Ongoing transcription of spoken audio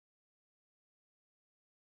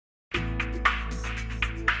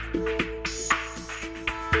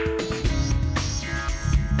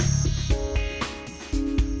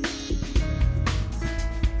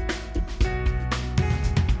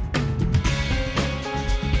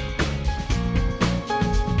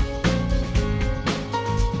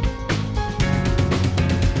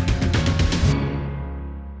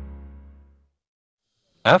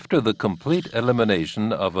After the complete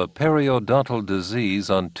elimination of a periodontal disease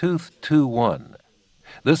on tooth 2-1,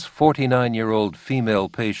 this 49-year-old female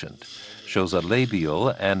patient shows a labial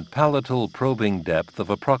and palatal probing depth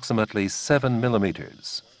of approximately 7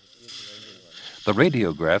 millimeters. The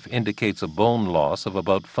radiograph indicates a bone loss of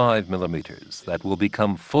about 5 millimeters that will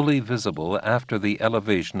become fully visible after the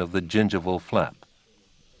elevation of the gingival flap.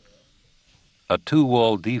 A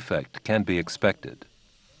two-wall defect can be expected.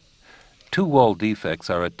 Two-wall defects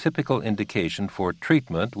are a typical indication for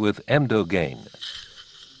treatment with Emdogain.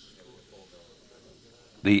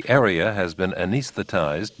 The area has been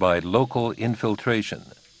anesthetized by local infiltration.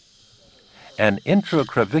 An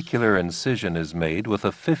intraclavicular incision is made with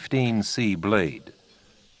a 15C blade.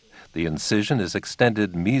 The incision is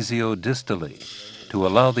extended mesiodistally to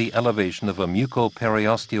allow the elevation of a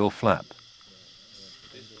mucoperiosteal flap.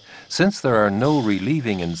 Since there are no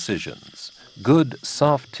relieving incisions, good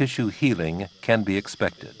soft tissue healing can be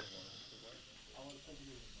expected.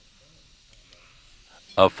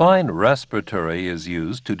 A fine respiratory is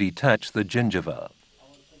used to detach the gingiva.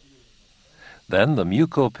 Then the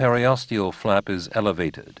mucoperiosteal flap is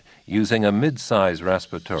elevated using a mid-size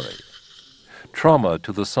respiratory. Trauma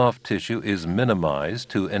to the soft tissue is minimized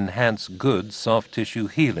to enhance good soft tissue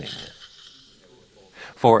healing.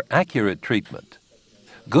 For accurate treatment,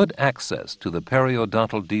 good access to the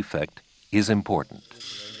periodontal defect is important.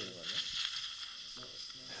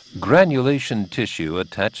 Granulation tissue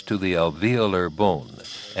attached to the alveolar bone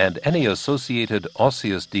and any associated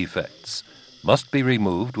osseous defects must be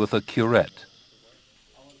removed with a curette.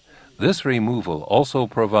 This removal also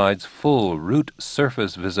provides full root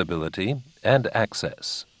surface visibility and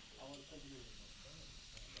access.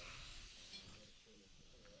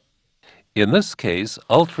 In this case,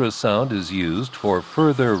 ultrasound is used for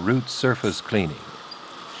further root surface cleaning.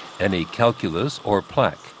 Any calculus or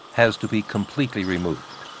plaque has to be completely removed.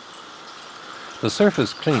 The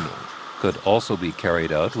surface cleaning could also be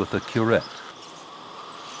carried out with a curette.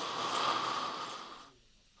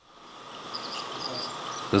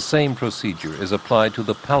 The same procedure is applied to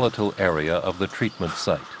the palatal area of the treatment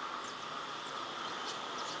site.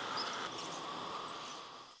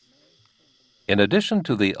 In addition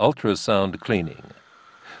to the ultrasound cleaning,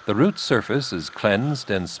 the root surface is cleansed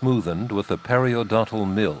and smoothened with a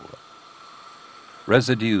periodontal mill.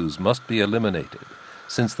 Residues must be eliminated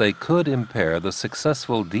since they could impair the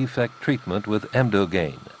successful defect treatment with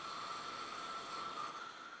Emdogain.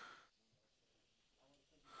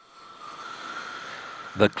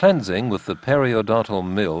 The cleansing with the periodontal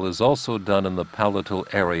mill is also done in the palatal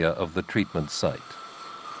area of the treatment site.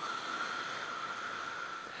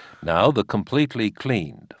 Now the completely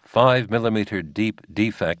cleaned 5 millimeter deep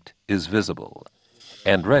defect is visible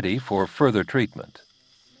and ready for further treatment.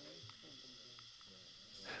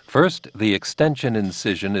 First, the extension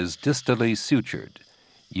incision is distally sutured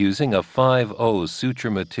using a 5-0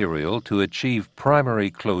 suture material to achieve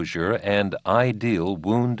primary closure and ideal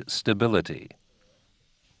wound stability.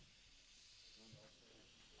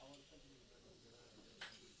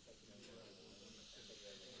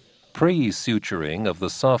 Pre-suturing of the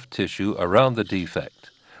soft tissue around the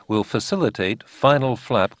defect will facilitate final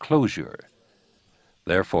flap closure.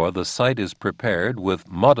 Therefore, the site is prepared with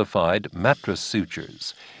modified mattress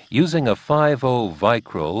sutures using a 5-0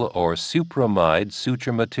 vicryl or supramide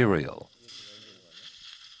suture material.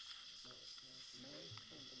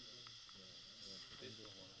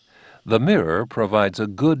 The mirror provides a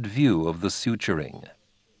good view of the suturing.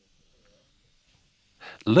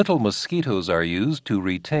 Little mosquitoes are used to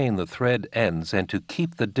retain the thread ends and to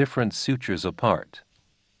keep the different sutures apart.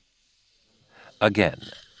 Again,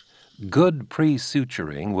 good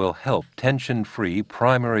pre-suturing will help tension-free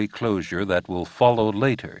primary closure that will follow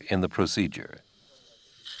later in the procedure.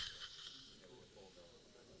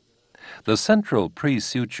 The central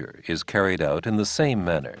pre-suture is carried out in the same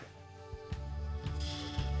manner.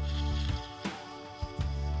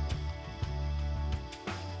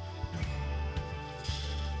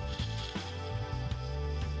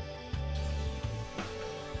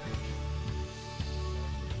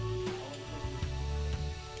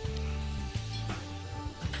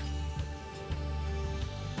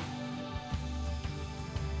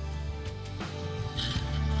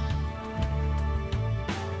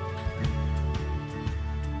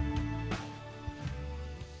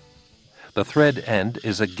 The thread end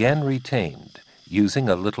is again retained using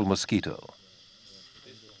a little mosquito.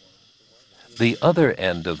 The other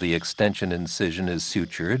end of the extension incision is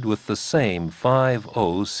sutured with the same 5-0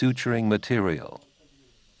 suturing material.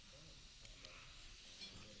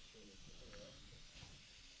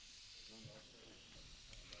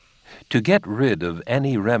 To get rid of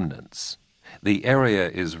any remnants, The area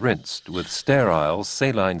is rinsed with sterile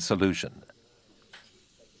saline solution.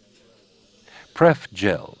 Pref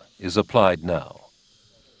gel is applied now.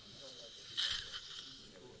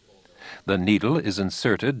 The needle is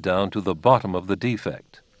inserted down to the bottom of the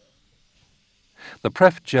defect. The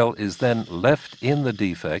Pref gel is then left in the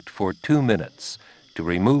defect for 2 minutes to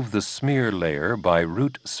remove the smear layer by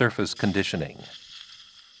root surface conditioning.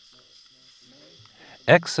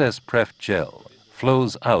 Excess Pref gel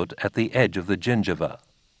flows out at the edge of the gingiva.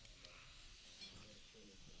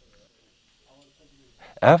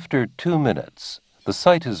 After 2 minutes, the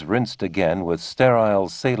site is rinsed again with sterile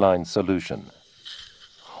saline solution.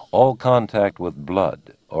 All contact with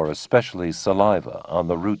blood, or especially saliva, on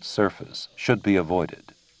the root surface should be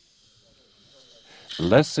avoided.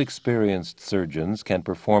 Less experienced surgeons can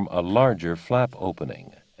perform a larger flap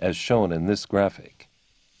opening, as shown in this graphic.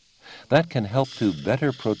 That can help to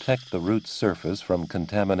better protect the root surface from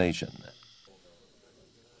contamination.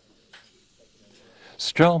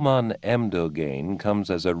 Straumann Emdogain comes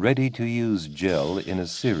as a ready-to-use gel in a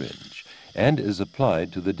syringe and is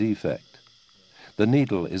applied to the defect. The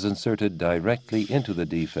needle is inserted directly into the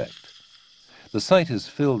defect. The site is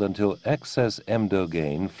filled until excess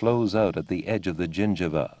Emdogain flows out at the edge of the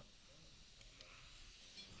gingiva.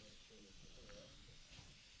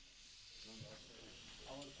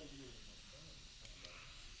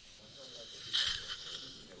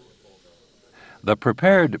 The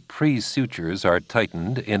prepared pre-sutures are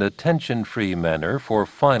tightened in a tension-free manner for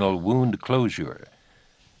final wound closure.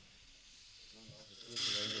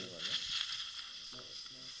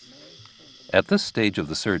 At this stage of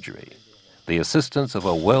the surgery, the assistance of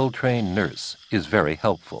a well-trained nurse is very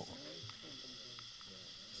helpful.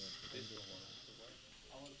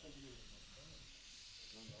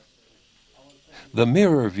 The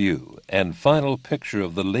mirror view and final picture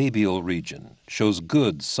of the labial region shows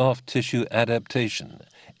good soft tissue adaptation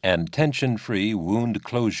and tension-free wound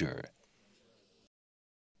closure.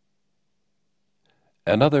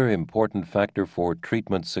 Another important factor for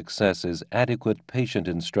treatment success is adequate patient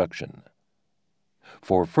instruction.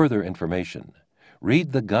 For further information,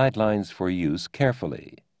 read the guidelines for use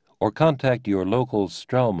carefully or contact your local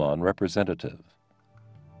Straumann representative.